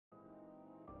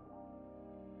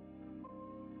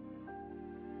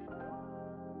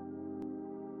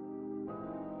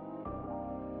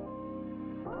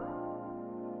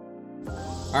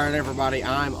All right, everybody,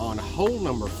 I'm on hole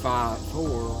number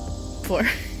four.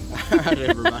 All right,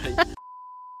 everybody.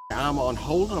 I'm on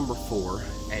hole number 4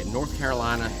 at North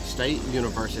Carolina State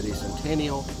University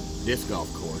Centennial Disc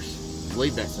Golf Course. I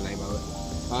believe that's the name of it.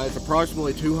 It's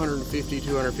approximately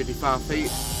 255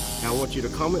 feet. Now I want you to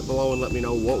comment below and let me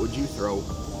know what would you throw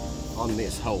on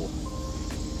this hole.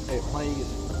 It plays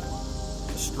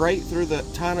straight through the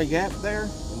tiny gap there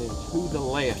and then to the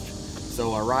left.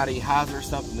 So a righty hyzer,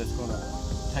 something that's going to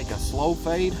take a slow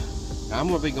fade. Now I'm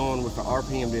going to be going with the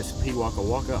RPM disc P Waka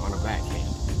Waka on a backhand.